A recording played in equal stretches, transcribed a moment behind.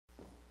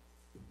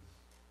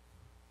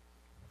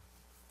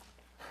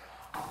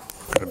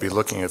be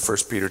looking at 1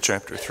 Peter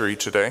chapter 3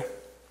 today.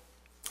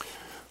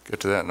 Get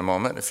to that in a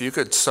moment. If you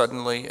could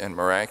suddenly and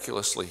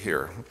miraculously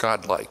hear,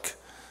 God-like,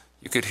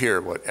 you could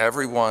hear what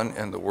everyone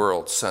in the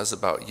world says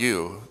about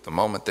you the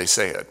moment they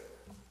say it,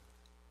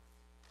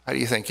 how do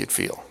you think you'd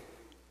feel?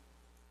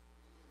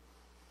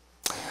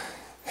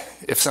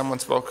 If someone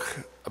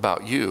spoke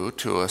about you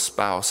to a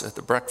spouse at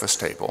the breakfast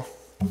table,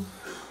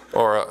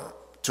 or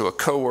to a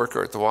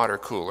coworker at the water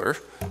cooler,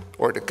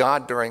 or to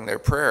God during their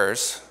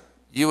prayers,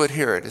 you would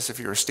hear it as if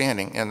you were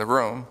standing in the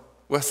room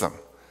with them.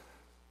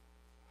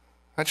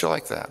 How'd you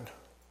like that?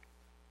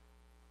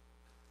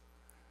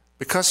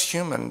 Because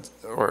human,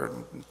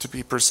 or to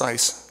be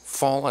precise,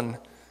 fallen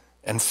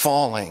and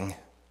falling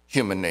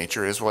human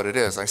nature is what it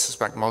is, I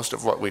suspect most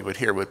of what we would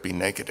hear would be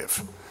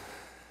negative.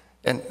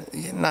 And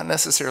not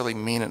necessarily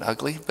mean and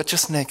ugly, but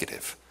just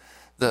negative.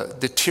 The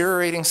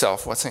deteriorating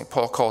self, what St.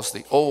 Paul calls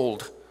the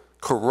old,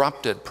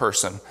 corrupted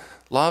person,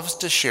 loves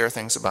to share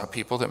things about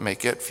people that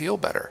make it feel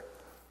better.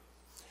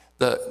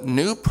 The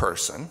new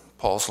person,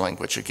 Paul's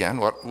language again,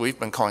 what we've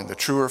been calling the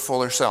truer,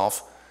 fuller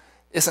self,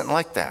 isn't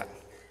like that.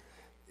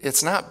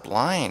 It's not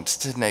blind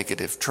to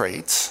negative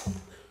traits.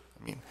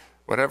 I mean,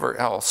 whatever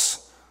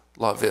else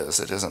love is,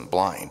 it isn't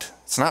blind.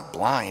 It's not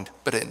blind,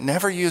 but it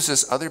never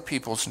uses other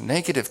people's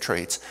negative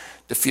traits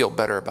to feel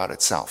better about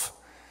itself.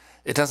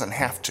 It doesn't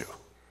have to.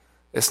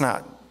 It's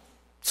not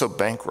so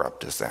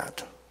bankrupt as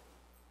that.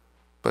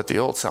 But the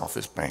old self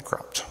is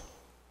bankrupt.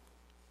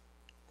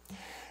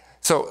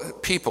 So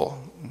people,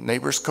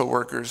 neighbors,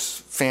 coworkers,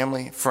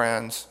 family,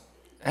 friends,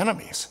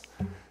 enemies,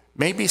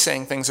 may be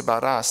saying things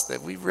about us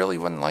that we really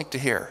wouldn't like to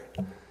hear.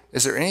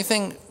 Is there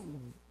anything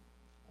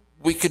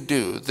we could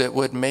do that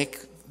would make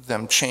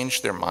them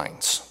change their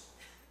minds,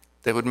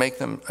 that would make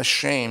them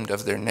ashamed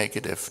of their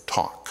negative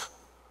talk?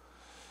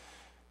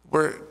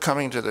 We're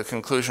coming to the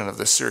conclusion of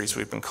this series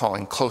we've been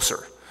calling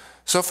Closer.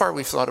 So far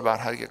we've thought about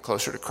how to get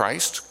closer to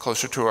Christ,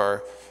 closer to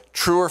our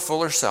truer,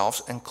 fuller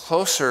selves, and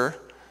closer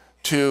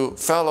to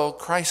fellow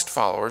Christ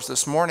followers.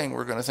 This morning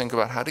we're going to think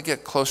about how to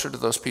get closer to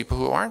those people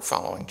who aren't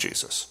following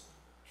Jesus.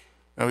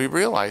 And we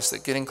realize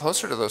that getting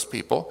closer to those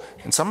people,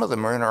 and some of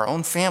them are in our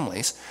own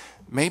families,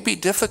 may be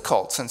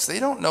difficult since they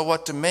don't know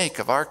what to make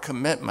of our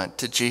commitment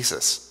to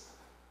Jesus.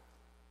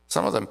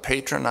 Some of them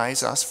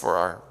patronize us for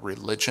our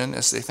religion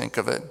as they think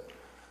of it,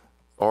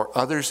 or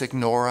others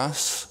ignore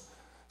us.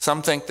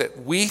 Some think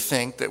that we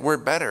think that we're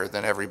better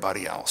than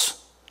everybody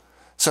else.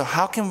 So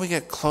how can we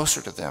get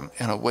closer to them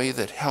in a way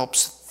that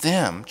helps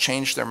them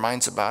change their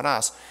minds about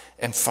us,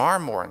 and far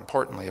more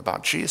importantly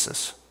about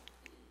Jesus?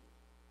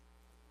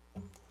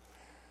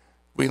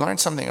 We learned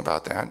something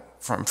about that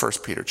from 1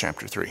 Peter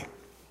chapter 3.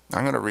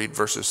 I'm going to read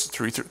verses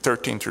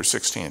 13 through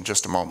 16 in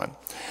just a moment.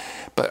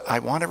 But I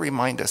want to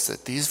remind us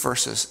that these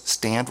verses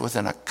stand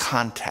within a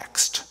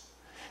context,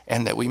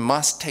 and that we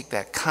must take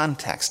that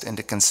context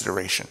into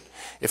consideration.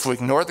 If we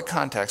ignore the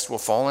context, we'll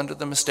fall into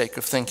the mistake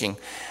of thinking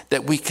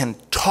that we can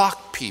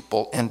talk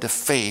people into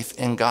faith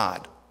in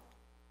God,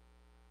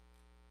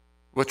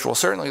 which will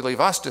certainly leave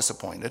us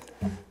disappointed,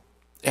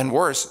 and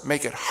worse,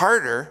 make it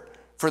harder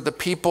for the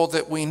people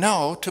that we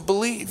know to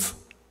believe.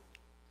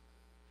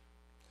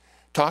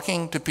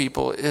 Talking to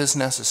people is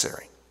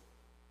necessary,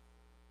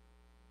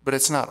 but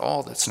it's not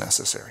all that's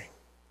necessary.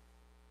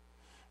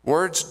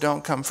 Words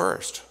don't come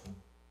first.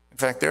 In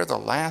fact, they're the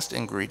last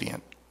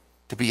ingredient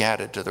to be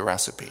added to the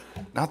recipe,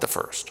 not the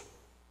first.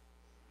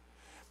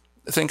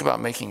 Think about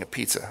making a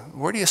pizza.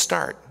 Where do you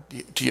start?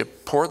 Do you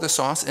pour the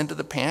sauce into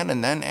the pan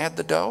and then add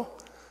the dough?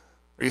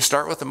 Or you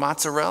start with the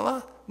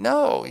mozzarella?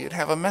 No, you'd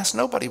have a mess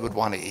nobody would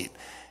want to eat.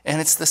 And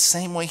it's the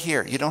same way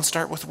here. You don't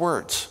start with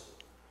words.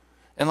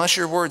 Unless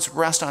your words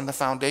rest on the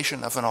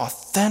foundation of an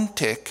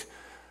authentic,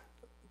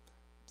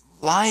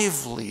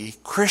 lively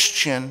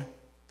Christian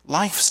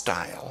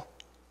lifestyle,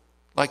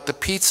 like the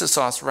pizza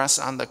sauce rests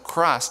on the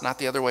crust, not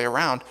the other way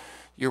around,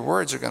 your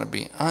words are going to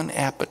be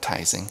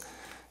unappetizing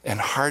and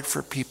hard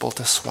for people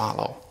to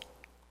swallow.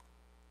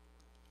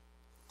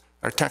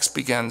 Our text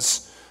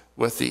begins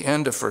with the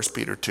end of 1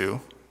 Peter 2,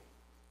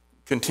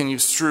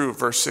 continues through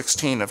verse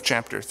 16 of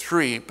chapter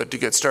 3, but to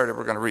get started,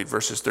 we're going to read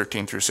verses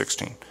 13 through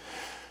 16.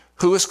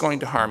 Who is going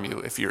to harm you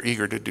if you're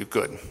eager to do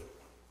good?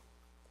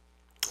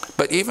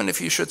 But even if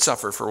you should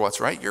suffer for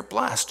what's right, you're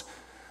blessed.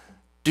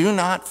 Do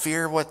not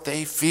fear what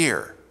they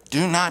fear.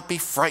 Do not be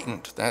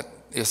frightened. That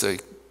is a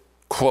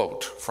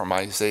quote from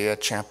Isaiah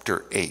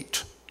chapter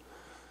 8.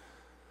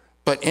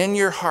 But in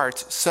your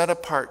hearts set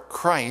apart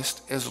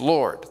Christ as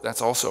Lord.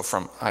 That's also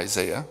from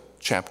Isaiah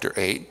chapter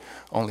 8.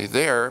 Only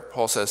there,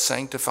 Paul says,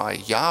 sanctify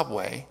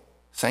Yahweh,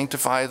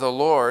 sanctify the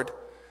Lord.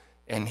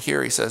 And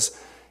here he says,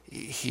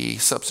 he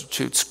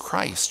substitutes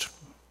Christ.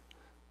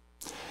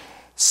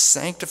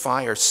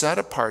 Sanctify or set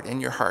apart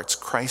in your hearts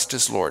Christ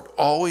as Lord.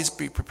 Always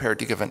be prepared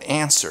to give an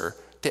answer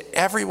to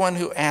everyone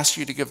who asks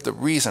you to give the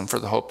reason for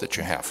the hope that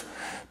you have.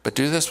 But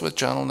do this with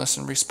gentleness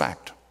and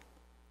respect,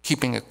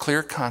 keeping a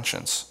clear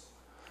conscience,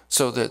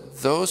 so that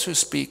those who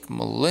speak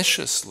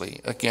maliciously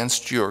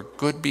against your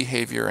good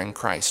behavior in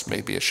Christ may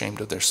be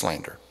ashamed of their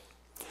slander.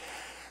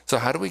 So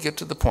how do we get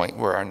to the point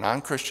where our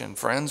non-Christian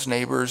friends,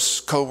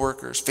 neighbors,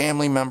 co-workers,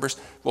 family members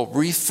will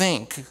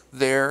rethink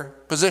their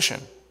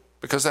position?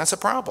 Because that's a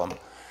problem.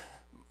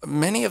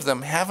 Many of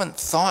them haven't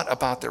thought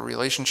about their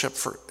relationship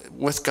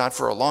with God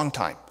for a long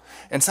time.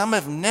 And some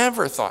have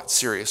never thought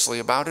seriously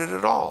about it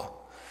at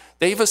all.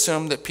 They've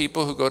assumed that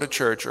people who go to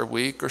church are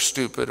weak or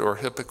stupid or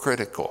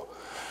hypocritical.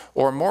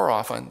 Or more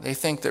often, they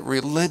think that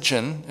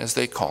religion, as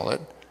they call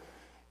it,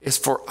 is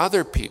for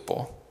other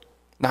people,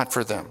 not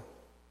for them.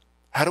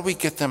 How do we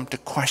get them to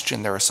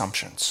question their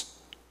assumptions?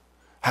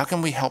 How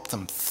can we help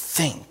them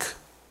think?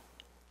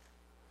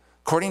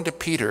 According to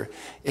Peter,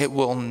 it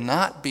will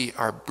not be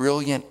our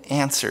brilliant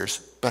answers,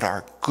 but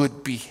our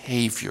good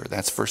behavior,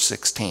 that's verse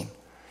 16,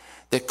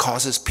 that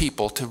causes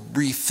people to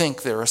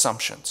rethink their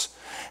assumptions.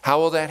 How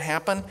will that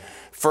happen?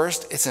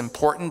 First, it's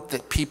important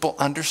that people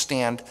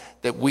understand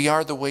that we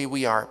are the way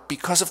we are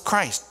because of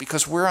Christ,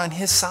 because we're on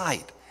his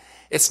side.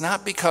 It's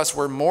not because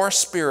we're more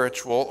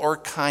spiritual or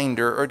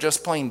kinder or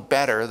just plain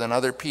better than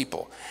other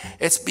people.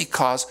 It's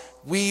because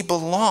we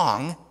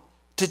belong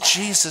to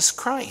Jesus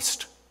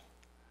Christ.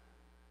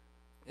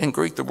 In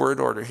Greek, the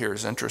word order here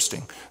is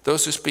interesting.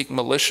 Those who speak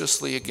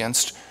maliciously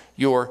against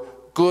your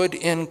good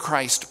in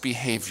Christ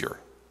behavior.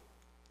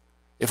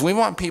 If we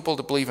want people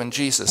to believe in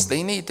Jesus,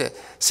 they need to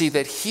see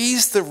that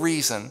he's the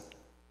reason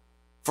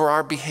for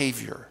our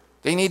behavior.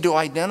 They need to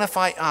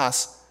identify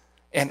us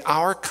and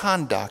our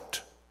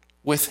conduct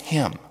with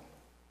him.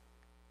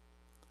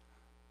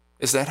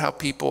 Is that how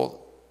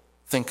people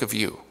think of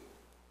you?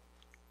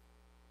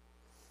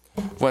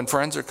 When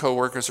friends or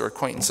coworkers or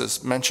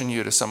acquaintances mention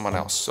you to someone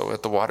else, so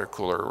at the water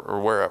cooler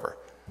or wherever,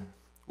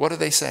 what do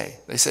they say?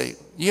 They say,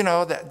 you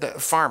know,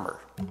 that farmer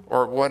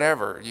or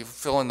whatever, you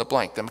fill in the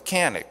blank, the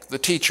mechanic, the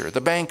teacher,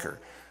 the banker,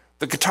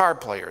 the guitar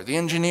player, the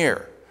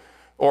engineer,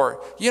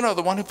 or, you know,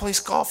 the one who plays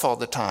golf all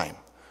the time,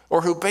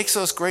 or who bakes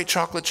those great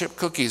chocolate chip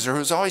cookies, or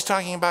who's always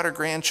talking about her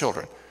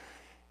grandchildren.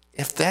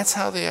 If that's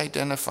how they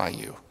identify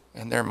you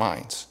in their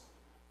minds,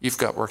 you've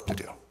got work to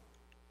do.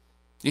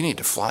 You need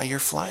to fly your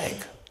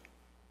flag.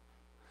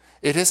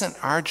 It isn't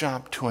our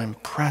job to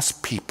impress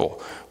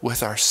people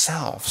with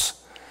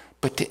ourselves,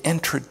 but to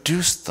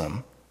introduce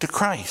them to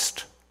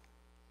Christ.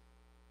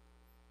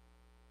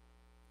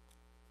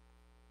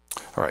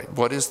 All right,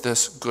 what is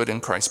this good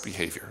in Christ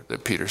behavior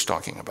that Peter's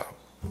talking about?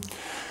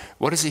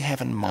 What does he have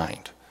in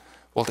mind?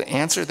 Well, to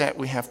answer that,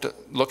 we have to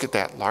look at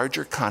that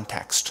larger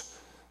context.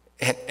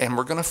 And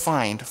we're going to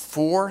find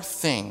 4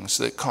 things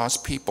that cause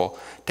people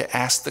to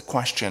ask the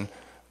question,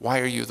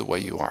 why are you the way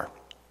you are?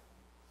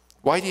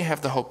 Why do you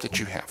have the hope that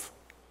you have?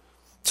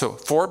 So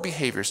 4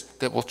 behaviors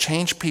that will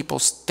change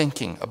people's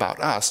thinking about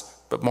us,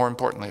 but more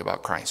importantly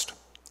about Christ.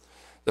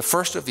 The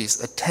first of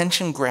these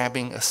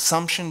attention-grabbing,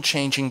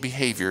 assumption-changing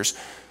behaviors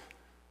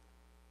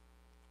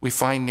we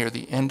find near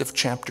the end of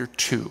chapter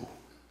 2,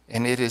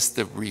 and it is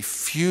the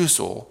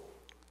refusal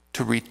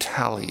to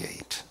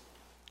retaliate.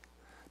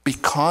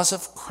 Because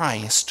of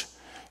Christ,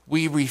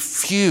 we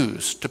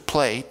refuse to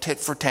play tit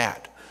for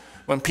tat.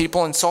 When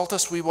people insult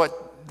us, we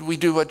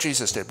do what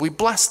Jesus did. We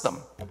bless them.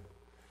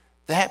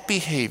 That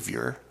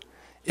behavior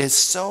is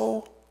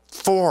so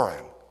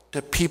foreign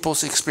to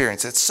people's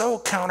experience. It's so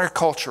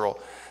countercultural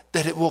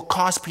that it will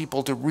cause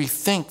people to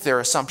rethink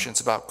their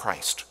assumptions about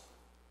Christ.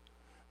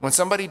 When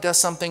somebody does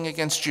something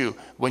against you,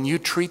 when you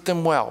treat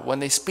them well, when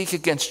they speak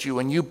against you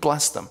and you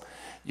bless them,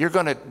 you're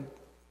going to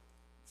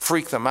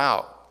freak them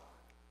out.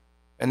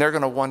 And they're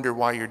going to wonder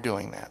why you're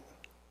doing that.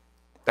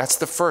 That's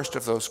the first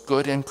of those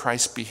good in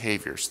Christ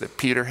behaviors that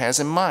Peter has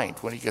in mind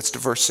when he gets to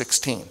verse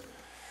 16.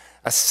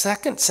 A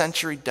 2nd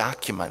century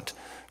document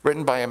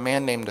written by a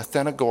man named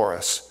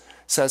Athenagoras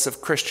says of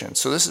Christians,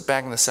 so this is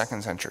back in the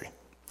 2nd century,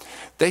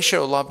 they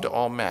show love to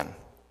all men,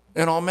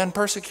 and all men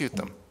persecute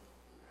them.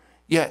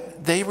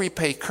 Yet they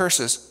repay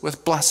curses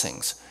with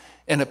blessings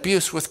and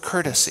abuse with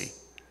courtesy.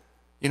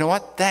 You know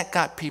what? That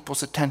got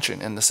people's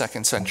attention in the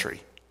 2nd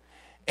century.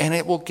 And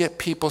it will get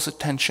people's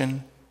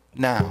attention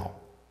now,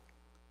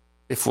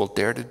 if we'll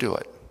dare to do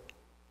it.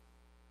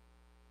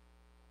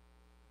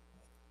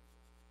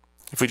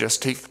 If we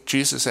just take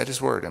Jesus at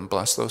his word and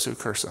bless those who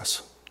curse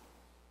us.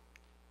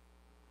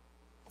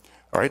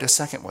 All right, a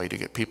second way to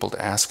get people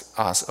to ask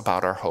us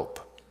about our hope.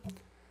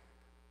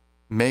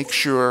 Make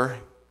sure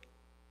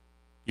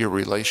your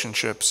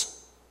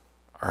relationships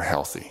are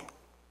healthy.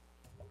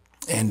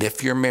 And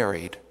if you're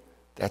married,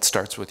 that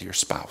starts with your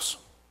spouse.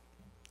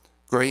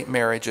 Great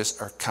marriages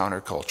are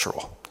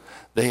countercultural.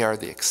 They are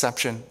the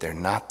exception, they're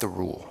not the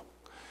rule.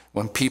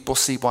 When people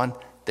see one,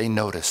 they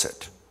notice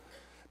it.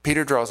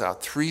 Peter draws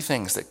out 3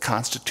 things that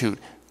constitute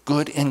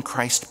good in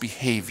Christ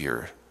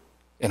behavior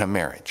in a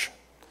marriage.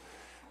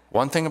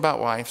 1 thing about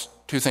wives,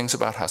 2 things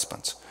about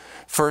husbands.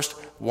 First,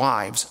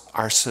 wives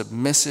are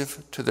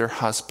submissive to their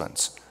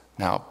husbands.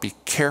 Now, be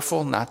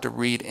careful not to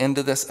read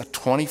into this a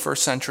 21st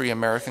century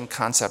American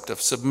concept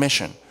of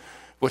submission,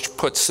 which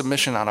puts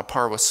submission on a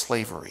par with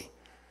slavery.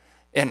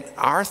 In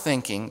our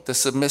thinking, the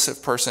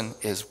submissive person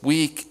is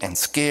weak and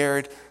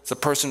scared. It's a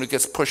person who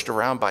gets pushed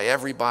around by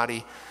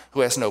everybody, who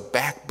has no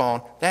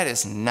backbone. That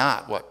is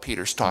not what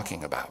Peter's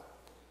talking about.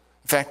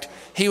 fact,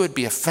 he would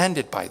be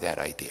offended by that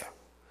idea.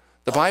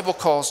 The Bible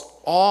calls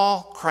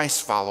all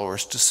Christ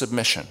followers to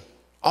submission.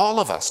 All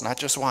of us, not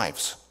just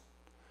wives.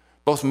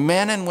 Both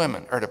men and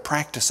women are to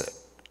practice it.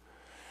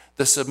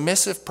 The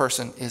submissive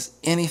person is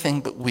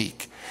anything but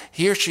weak.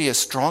 He or she is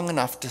strong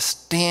enough to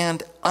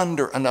stand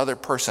under another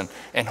person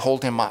and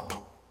hold him up.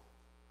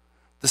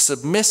 The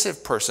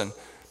submissive person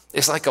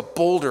is like a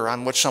boulder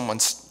on which someone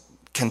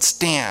can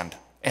stand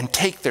and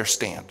take their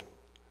stand.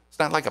 It's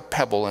not like a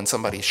pebble in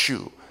somebody's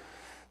shoe.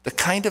 The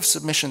kind of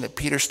submission that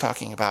Peter's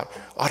talking about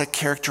ought to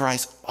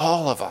characterize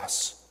all of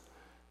us,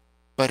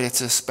 but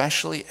it's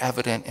especially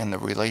evident in the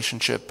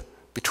relationship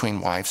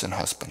between wives and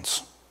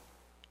husbands.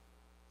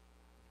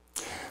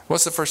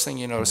 What's the first thing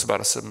you notice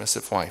about a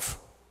submissive wife?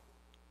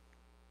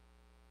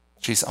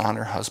 She's on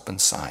her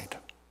husband's side.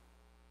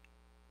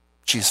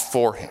 She's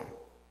for him.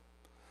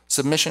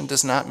 Submission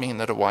does not mean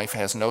that a wife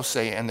has no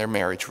say in their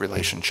marriage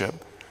relationship,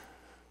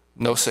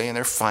 no say in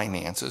their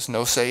finances,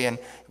 no say in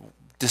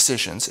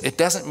decisions. It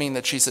doesn't mean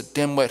that she's a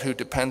dimwit who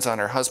depends on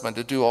her husband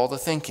to do all the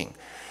thinking.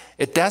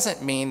 It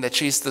doesn't mean that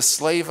she's the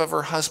slave of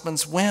her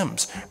husband's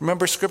whims.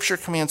 Remember, Scripture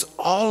commands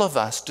all of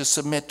us to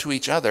submit to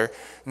each other,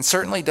 and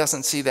certainly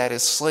doesn't see that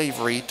as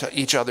slavery to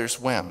each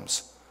other's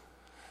whims.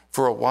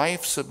 For a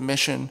wife,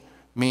 submission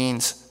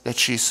means that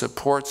she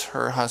supports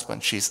her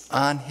husband. She's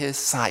on his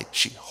side.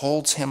 She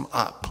holds him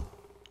up.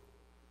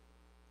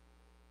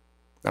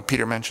 Now,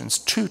 Peter mentions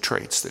two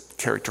traits that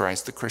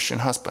characterize the Christian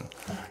husband.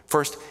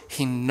 First,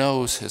 he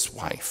knows his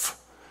wife.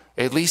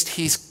 At least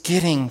he's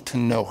getting to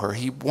know her.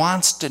 He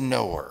wants to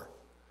know her,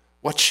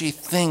 what she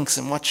thinks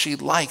and what she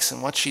likes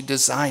and what she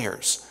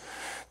desires.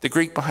 The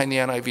Greek behind the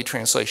NIV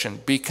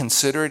translation, be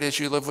considerate as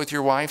you live with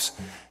your wives,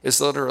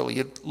 is literally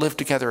you live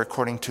together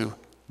according to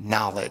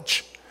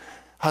knowledge.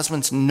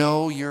 Husbands,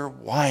 know your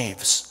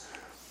wives.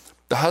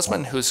 The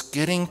husband who's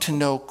getting to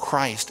know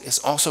Christ is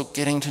also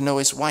getting to know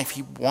his wife.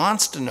 He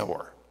wants to know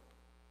her.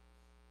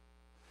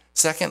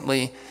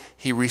 Secondly,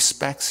 he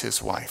respects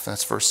his wife.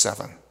 That's verse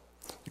 7.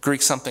 The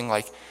Greek something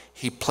like,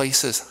 he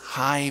places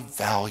high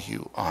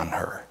value on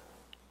her.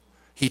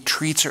 He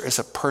treats her as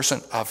a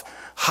person of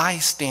high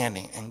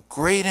standing and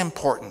great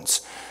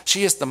importance.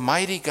 She is the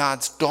mighty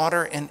God's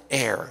daughter and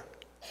heir.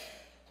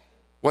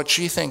 What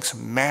she thinks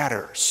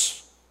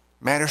matters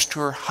to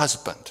her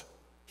husband.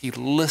 He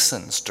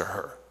listens to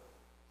her.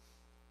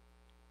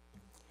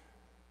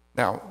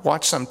 Now,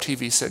 watch some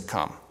TV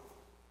sitcom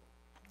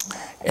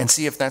and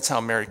see if that's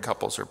how married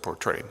couples are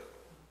portrayed.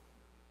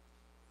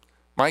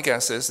 My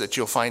guess is that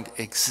you'll find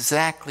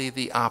exactly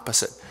the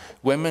opposite.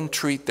 Women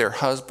treat their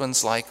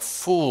husbands like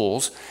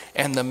fools,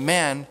 and the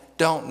men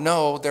don't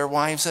know their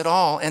wives at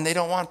all, and they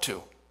don't want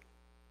to.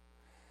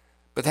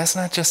 But that's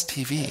not just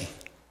TV.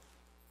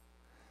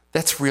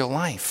 That's real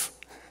life.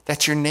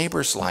 That's your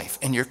neighbor's life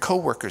and your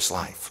coworker's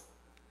life.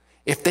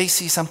 If they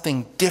see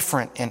something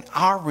different in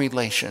our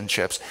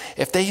relationships,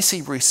 if they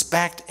see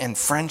respect and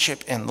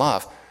friendship and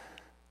love,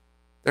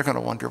 they're going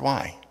to wonder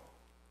why.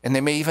 And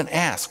they may even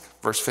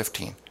ask, verse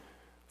 15,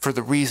 for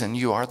the reason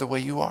you are the way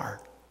you are.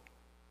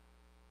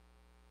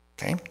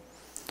 Okay?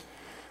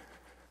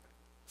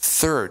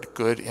 Third,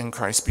 good in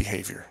Christ's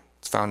behavior.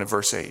 It's found in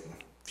verse 8.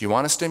 If you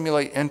want to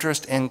stimulate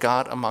interest in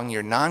God among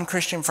your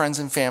non-Christian friends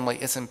and family,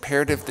 it's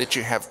imperative that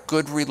you have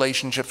good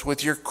relationships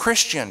with your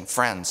Christian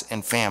friends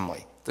and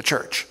family, the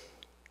church.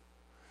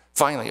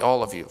 Finally,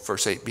 all of you,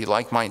 verse 8, be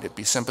like-minded,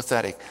 be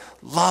sympathetic,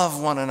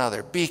 love one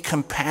another, be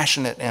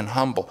compassionate and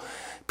humble.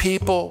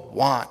 People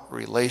want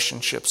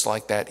relationships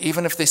like that,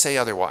 even if they say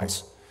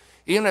otherwise.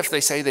 Even if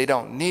they say they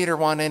don't need or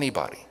want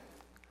anybody.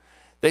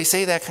 They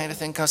say that kind of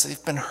thing because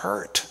they've been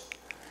hurt.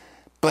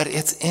 But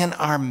it's in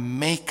our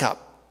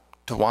makeup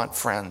to want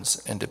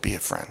friends and to be a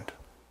friend.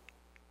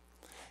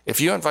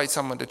 If you invite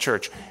someone to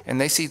church and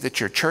they see that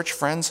your church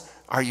friends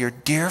are your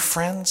dear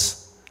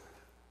friends,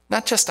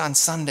 not just on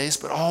Sundays,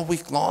 but all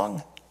week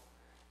long,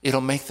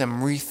 it'll make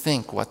them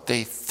rethink what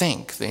they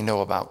think they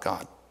know about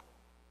God.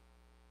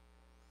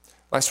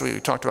 Last week we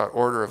talked about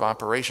order of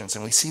operations,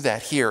 and we see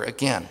that here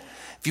again.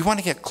 If you want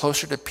to get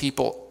closer to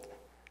people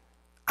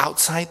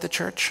outside the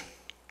church,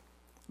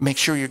 make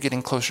sure you're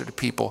getting closer to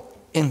people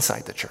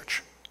inside the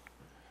church.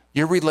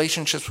 Your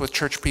relationships with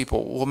church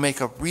people will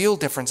make a real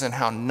difference in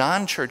how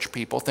non-church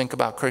people think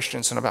about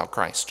Christians and about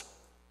Christ.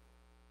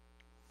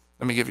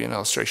 Let me give you an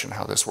illustration of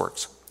how this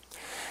works.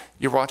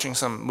 You're watching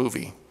some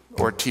movie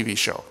or TV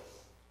show,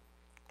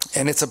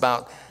 and it's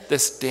about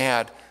this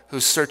dad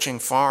who's searching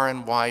far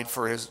and wide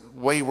for his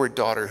wayward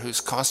daughter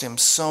who's caused him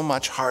so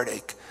much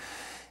heartache.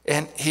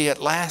 And he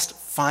at last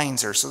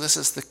finds her. So this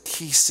is the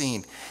key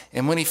scene.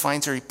 And when he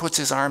finds her, he puts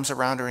his arms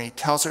around her and he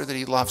tells her that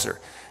he loves her.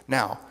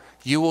 Now,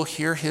 you will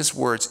hear his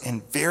words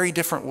in very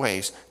different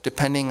ways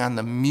depending on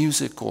the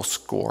musical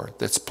score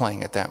that's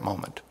playing at that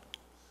moment.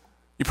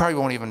 You probably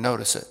won't even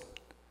notice it,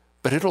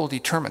 but it'll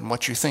determine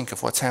what you think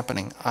of what's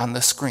happening on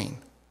the screen.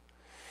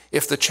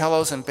 If the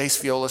cellos and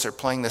bass violas are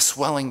playing the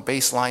swelling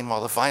bass line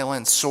while the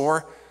violins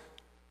soar,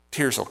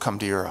 tears will come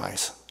to your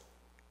eyes.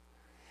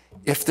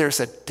 If there's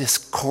a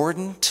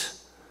discordant,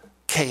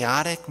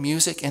 chaotic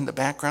music in the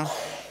background,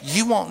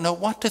 you won't know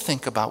what to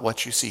think about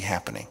what you see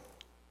happening.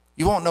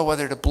 You won't know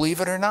whether to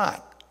believe it or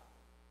not.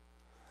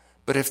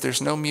 But if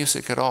there's no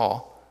music at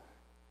all,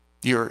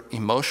 your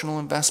emotional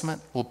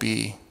investment will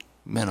be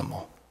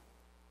minimal.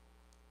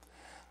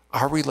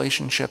 Our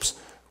relationships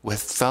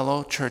with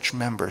fellow church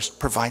members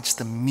provides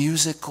the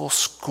musical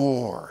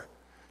score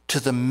to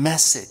the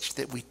message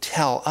that we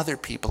tell other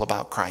people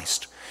about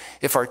Christ.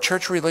 If our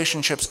church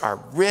relationships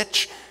are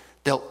rich,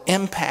 they'll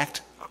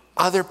impact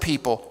other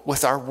people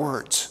with our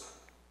words.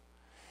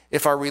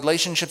 If our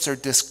relationships are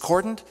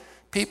discordant,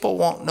 people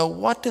won't know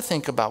what to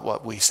think about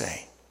what we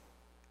say.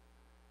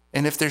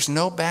 And if there's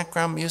no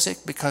background music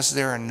because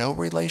there are no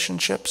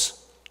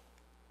relationships,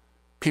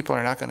 people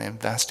are not going to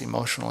invest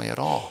emotionally at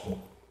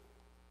all.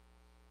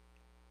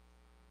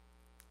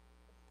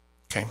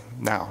 Okay,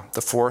 now,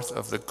 the fourth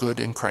of the good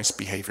in Christ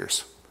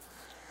behaviors.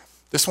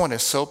 This one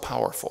is so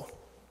powerful.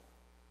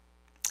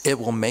 It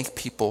will make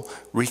people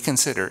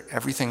reconsider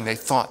everything they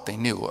thought they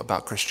knew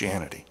about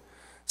Christianity.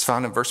 It's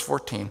found in verse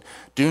 14.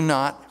 Do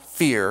not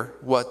fear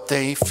what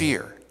they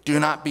fear. Do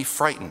not be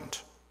frightened.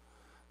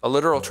 A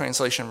literal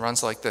translation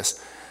runs like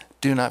this.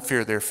 Do not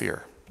fear their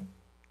fear.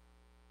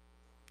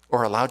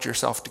 Or allowed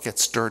yourself to get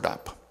stirred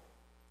up.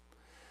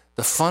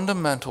 The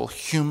fundamental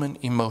human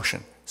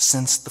emotion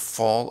since the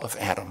fall of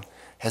Adam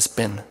has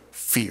been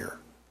fear.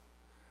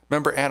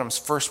 Remember Adam's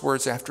first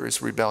words after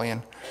his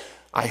rebellion?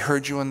 I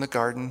heard you in the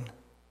garden,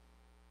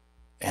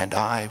 and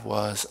I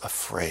was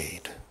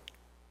afraid.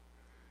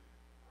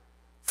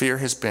 Fear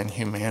has been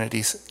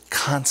humanity's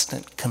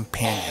constant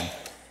companion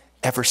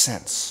ever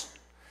since.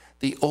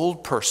 The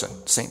old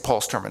person, St.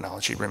 Paul's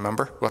terminology,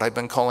 remember what I've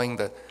been calling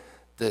the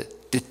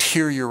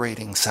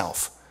deteriorating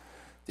self.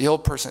 The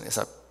old person is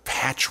a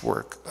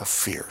patchwork of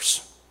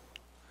fears.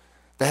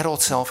 That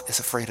old self is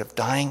afraid of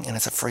dying and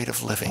it's afraid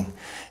of living.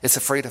 It's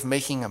afraid of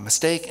making a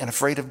mistake and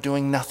afraid of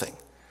doing nothing.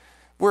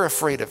 We're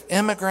afraid of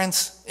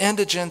immigrants,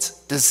 indigents,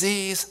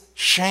 disease,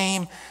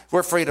 shame. We're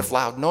afraid of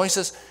loud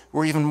noises.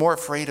 We're even more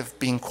afraid of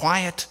being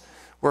quiet.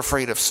 We're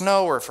afraid of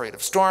snow. We're afraid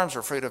of storms.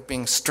 We're afraid of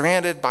being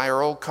stranded by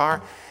our old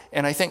car.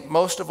 And I think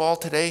most of all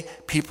today,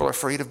 people are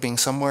afraid of being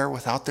somewhere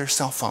without their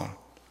cell phone.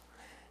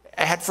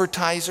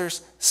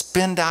 Advertisers,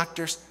 spin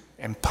doctors,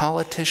 and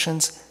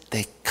politicians,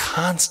 they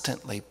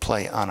constantly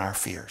play on our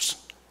fears.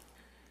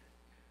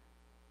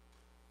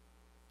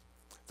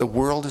 The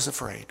world is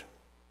afraid.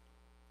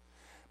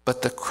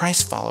 But the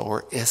Christ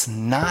follower is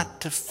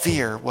not to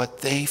fear what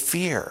they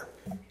fear.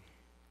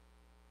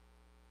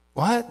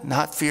 What?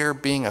 Not fear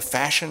being a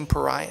fashion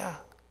pariah?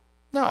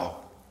 No.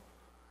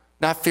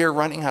 Not fear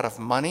running out of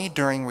money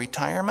during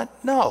retirement?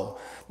 No.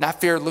 Not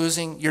fear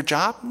losing your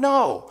job?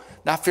 No.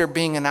 Not fear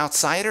being an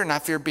outsider?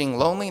 Not fear being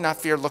lonely?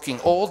 Not fear looking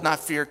old? Not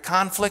fear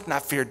conflict?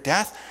 Not fear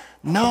death?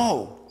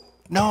 No.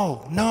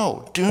 No,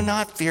 no. Do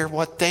not fear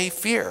what they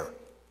fear.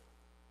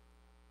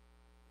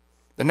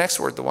 The next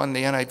word, the one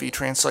the NIV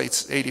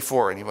translates,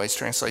 84 anyways,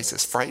 translates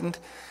as frightened,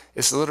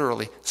 is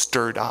literally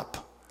stirred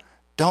up.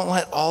 Don't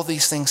let all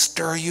these things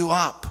stir you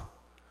up.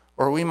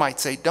 Or we might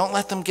say, don't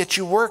let them get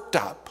you worked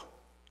up.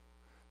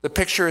 The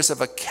picture is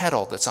of a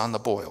kettle that's on the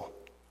boil.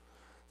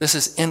 This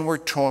is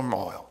inward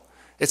turmoil.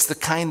 It's the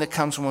kind that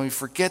comes when we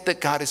forget that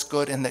God is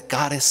good and that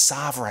God is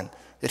sovereign,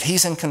 that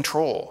he's in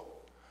control.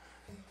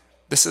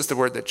 This is the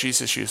word that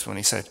Jesus used when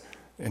he said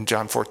in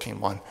John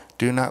 14:1,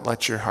 do not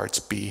let your hearts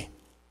be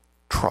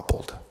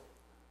troubled.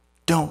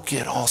 Don't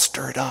get all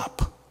stirred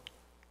up.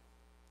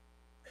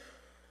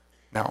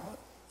 Now,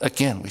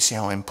 again, we see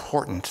how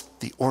important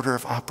the order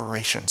of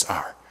operations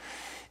are.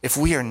 If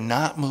we are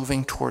not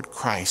moving toward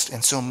Christ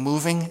and so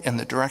moving in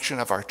the direction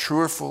of our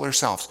truer, fuller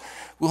selves,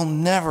 we'll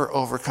never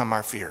overcome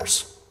our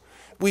fears.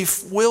 We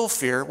will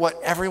fear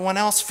what everyone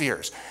else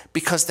fears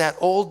because that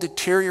old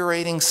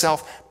deteriorating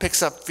self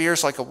picks up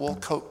fears like a wool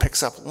coat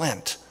picks up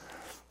lint.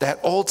 That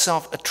old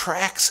self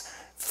attracts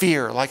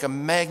fear like a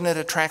magnet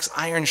attracts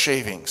iron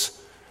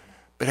shavings.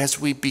 But as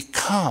we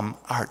become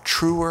our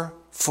truer,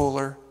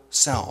 fuller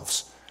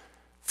selves,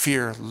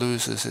 fear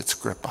loses its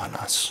grip on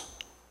us.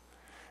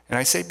 And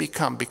I say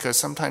become because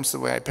sometimes the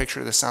way I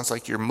picture this sounds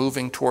like you're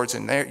moving towards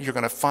and there you're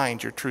going to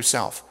find your true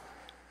self.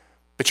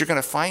 But you're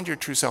going to find your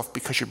true self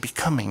because you're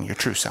becoming your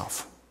true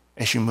self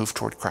as you move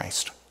toward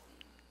Christ.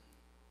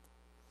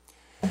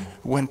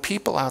 When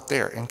people out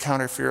there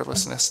encounter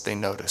fearlessness, they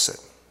notice it.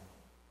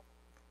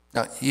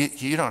 Now,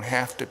 you don't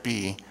have to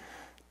be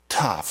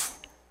tough,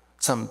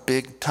 some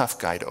big tough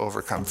guy to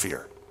overcome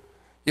fear.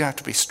 You don't have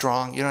to be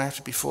strong. You don't have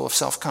to be full of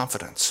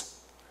self-confidence.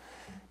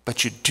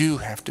 But you do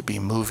have to be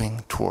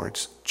moving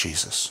towards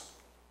Jesus.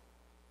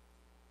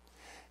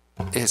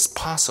 It's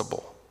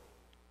possible,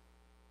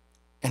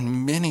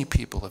 and many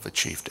people have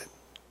achieved it,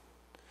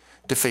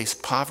 to face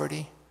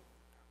poverty,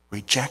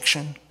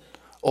 rejection,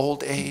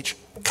 old age,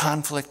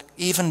 conflict,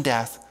 even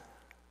death,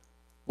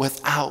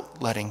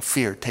 without letting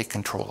fear take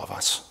control of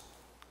us.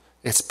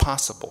 It's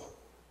possible,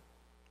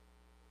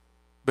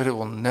 but it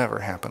will never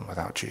happen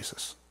without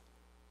Jesus.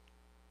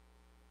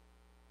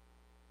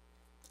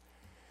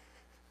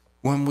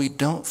 When we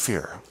don't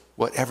fear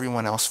what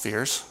everyone else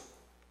fears,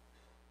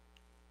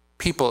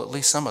 people, at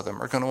least some of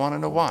them, are going to want to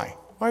know why.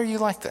 Why are you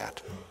like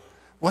that?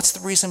 What's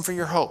the reason for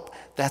your hope?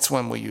 That's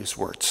when we use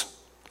words.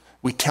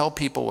 We tell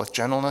people with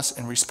gentleness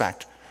and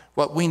respect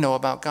what we know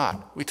about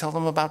God. We tell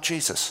them about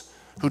Jesus,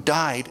 who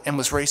died and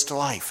was raised to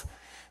life.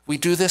 We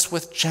do this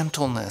with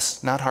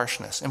gentleness, not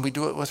harshness, and we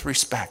do it with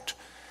respect.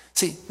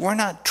 See, we're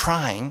not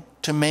trying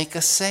to make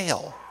a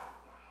sale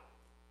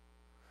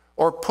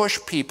or push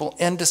people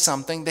into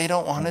something they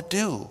don't want to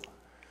do.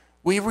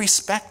 We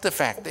respect the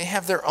fact they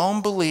have their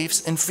own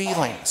beliefs and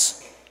feelings.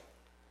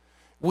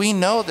 We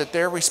know that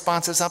their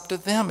response is up to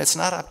them. It's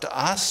not up to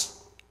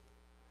us.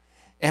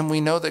 And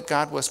we know that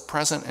God was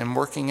present and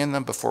working in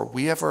them before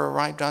we ever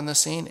arrived on the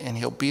scene, and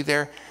he'll be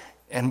there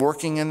and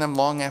working in them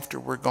long after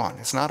we're gone.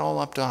 It's not all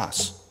up to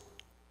us.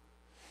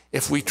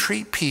 If we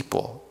treat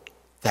people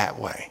that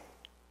way,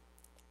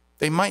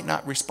 they might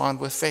not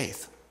respond with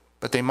faith,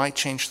 but they might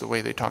change the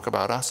way they talk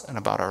about us and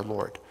about our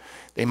Lord.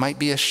 They might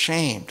be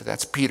ashamed,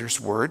 that's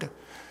Peter's word,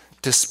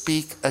 to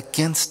speak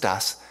against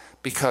us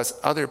because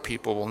other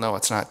people will know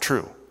it's not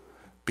true,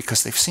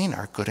 because they've seen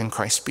our good in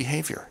Christ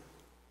behavior.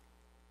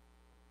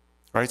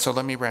 All right, so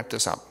let me wrap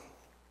this up.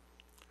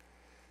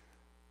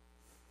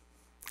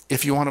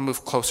 If you want to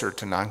move closer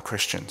to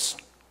non-Christians,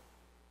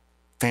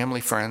 family,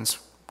 friends,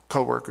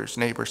 co-workers,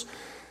 neighbors,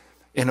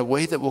 in a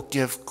way that will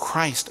give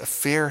Christ a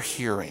fair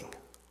hearing,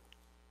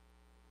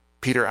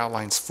 Peter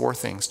outlines 4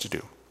 things to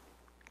do.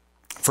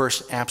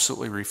 First,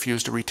 absolutely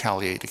refuse to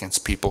retaliate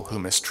against people who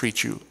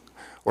mistreat you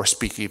or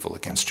speak evil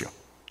against you.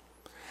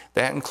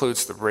 That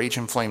includes the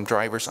rage-inflamed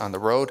drivers on the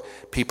road,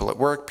 people at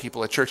work,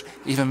 people at church,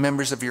 even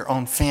members of your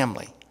own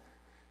family.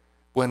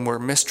 When we're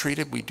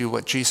mistreated, we do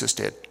what Jesus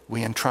did.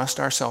 We entrust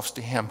ourselves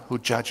to him who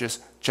judges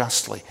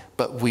justly,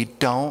 but we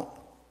don't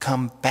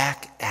come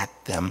back at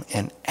them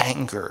in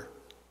anger.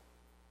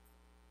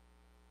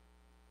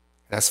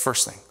 That's the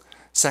first thing.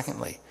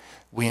 Secondly,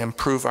 we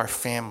improve our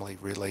family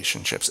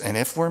relationships. And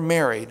if we're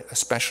married,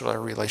 especially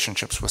our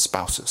relationships with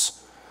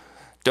spouses.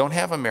 Don't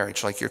have a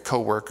marriage like your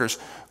co-workers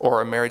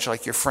or a marriage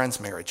like your friends'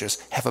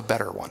 marriages. Have a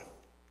better one.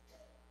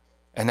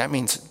 And that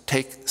means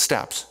take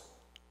steps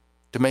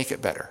to make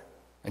it better.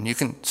 And you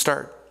can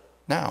start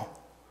now.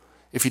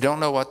 If you don't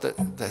know what the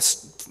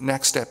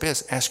next step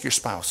is, ask your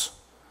spouse.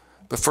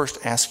 But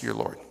first, ask your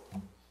Lord.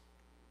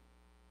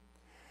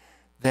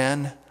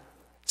 Then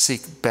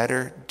seek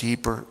better,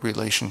 deeper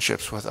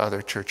relationships with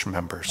other church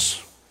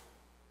members.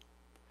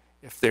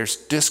 If there's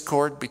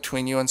discord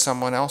between you and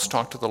someone else,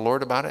 talk to the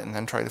Lord about it and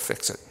then try to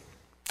fix it.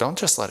 Don't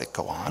just let it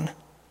go on.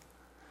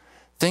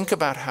 Think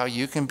about how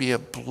you can be a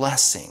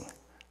blessing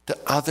to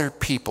other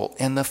people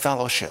in the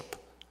fellowship.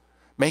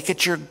 Make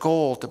it your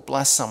goal to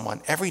bless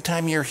someone every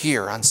time you're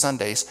here on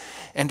Sundays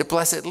and to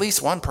bless at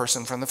least one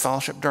person from the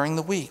fellowship during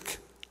the week.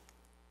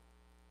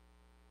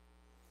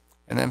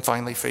 And then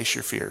finally, face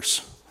your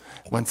fears.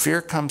 When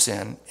fear comes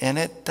in, and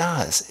it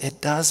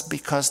does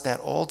because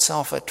that old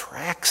self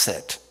attracts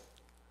it.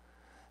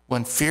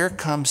 When fear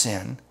comes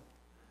in,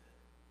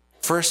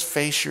 first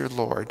face your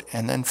Lord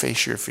and then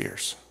face your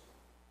fears.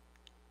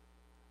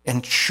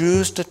 And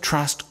choose to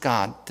trust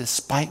God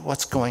despite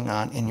what's going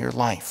on in your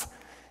life.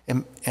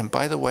 And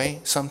by the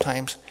way,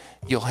 sometimes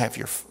you'll have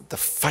the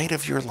fight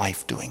of your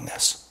life doing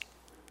this.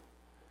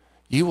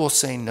 You will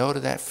say no to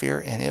that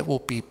fear and it will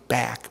be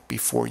back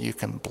before you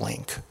can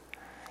blink.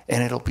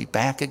 And it'll be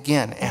back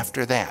again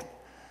after that.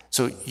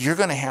 So you're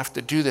going to have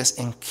to do this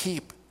and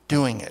keep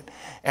doing it.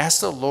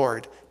 Ask the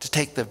Lord to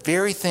take the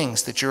very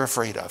things that you're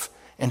afraid of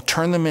and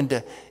turn them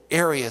into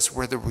areas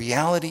where the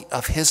reality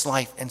of his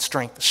life and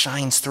strength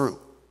shines through.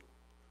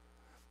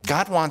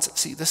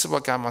 This is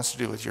what God wants to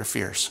do with your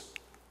fears.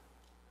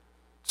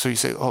 So you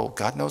say, oh,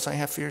 God knows I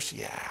have fears?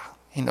 Yeah,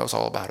 he knows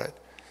all about it.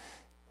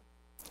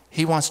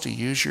 He wants to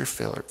use your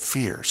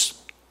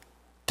fears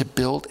to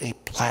build a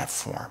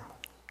platform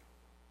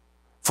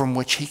from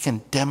which he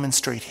can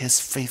demonstrate his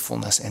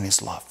faithfulness and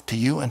his love to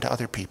you and to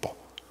other people.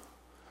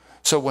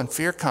 So when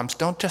fear comes,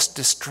 don't just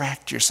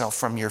distract yourself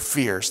from your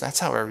fears. That's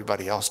how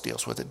everybody else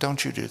deals with it.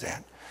 Don't you do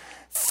that.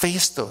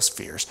 Face those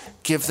fears.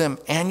 Give them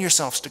and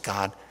yourselves to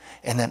God,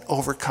 and then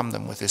overcome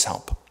them with his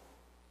help.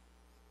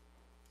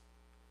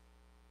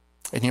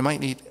 And you might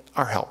need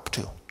our help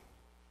too,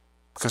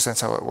 because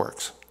that's how it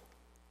works.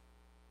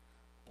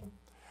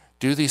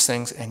 Do these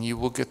things and you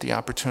will get the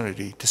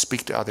opportunity to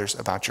speak to others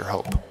about your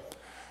hope.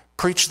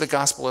 Preach the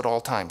gospel at all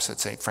times, said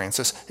St.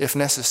 Francis. If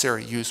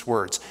necessary, use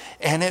words.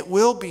 And it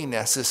will be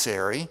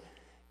necessary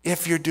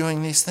if you're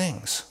doing these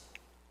things.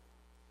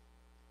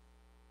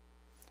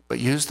 But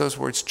use those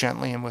words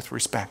gently and with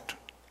respect.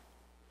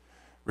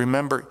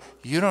 Remember,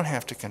 you don't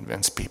have to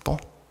convince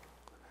people.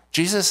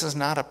 Jesus is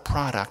not a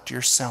product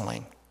you're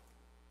selling.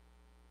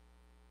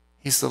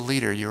 He's the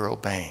leader you're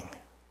obeying.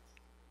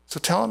 So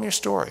tell him your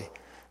story,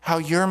 how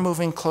you're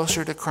moving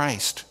closer to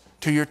Christ,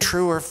 to your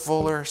truer,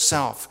 fuller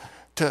self,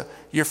 to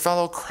your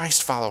fellow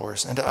Christ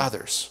followers and to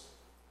others.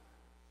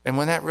 And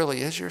when that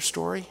really is your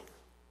story,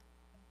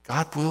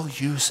 God will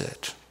use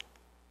it.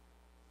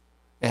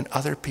 And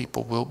other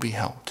people will be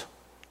helped.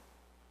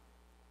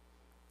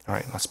 All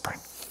right, let's pray.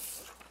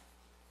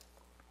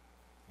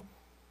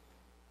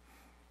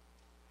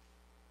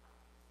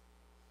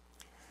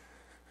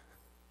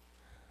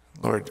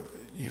 Lord,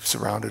 you've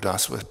surrounded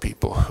us with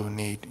people who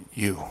need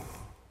you,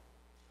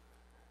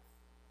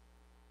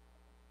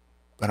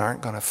 but aren't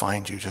going to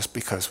find you just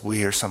because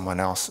we or someone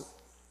else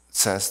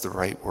says the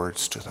right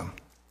words to them.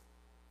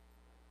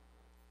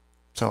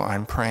 So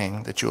I'm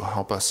praying that you'll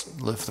help us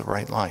live the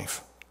right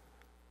life.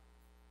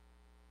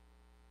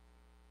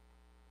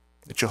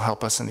 That you'll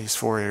help us in these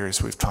 4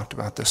 areas we've talked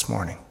about this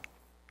morning.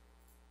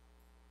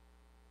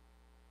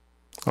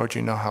 Lord,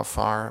 you know how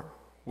far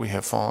we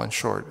have fallen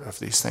short of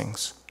these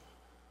things.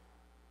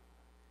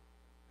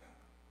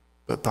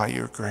 But by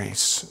your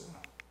grace,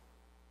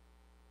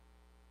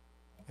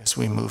 as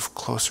we move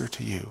closer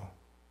to you,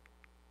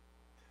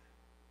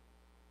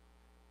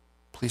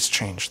 please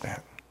change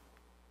that.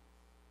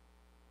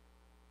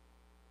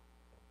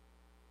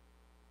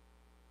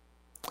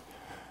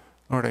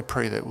 Lord, I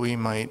pray that we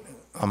might,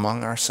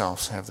 among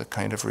ourselves, have the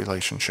kind of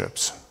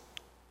relationships,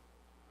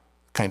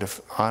 kind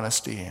of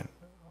honesty and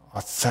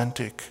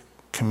authentic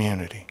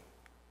community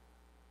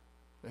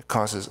that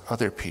causes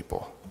other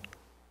people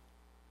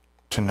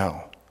to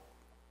know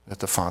that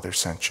the Father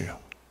sent you.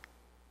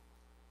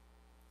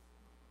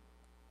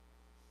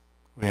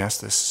 We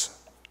ask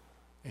this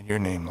in your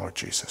name, Lord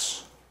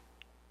Jesus.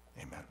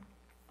 Amen.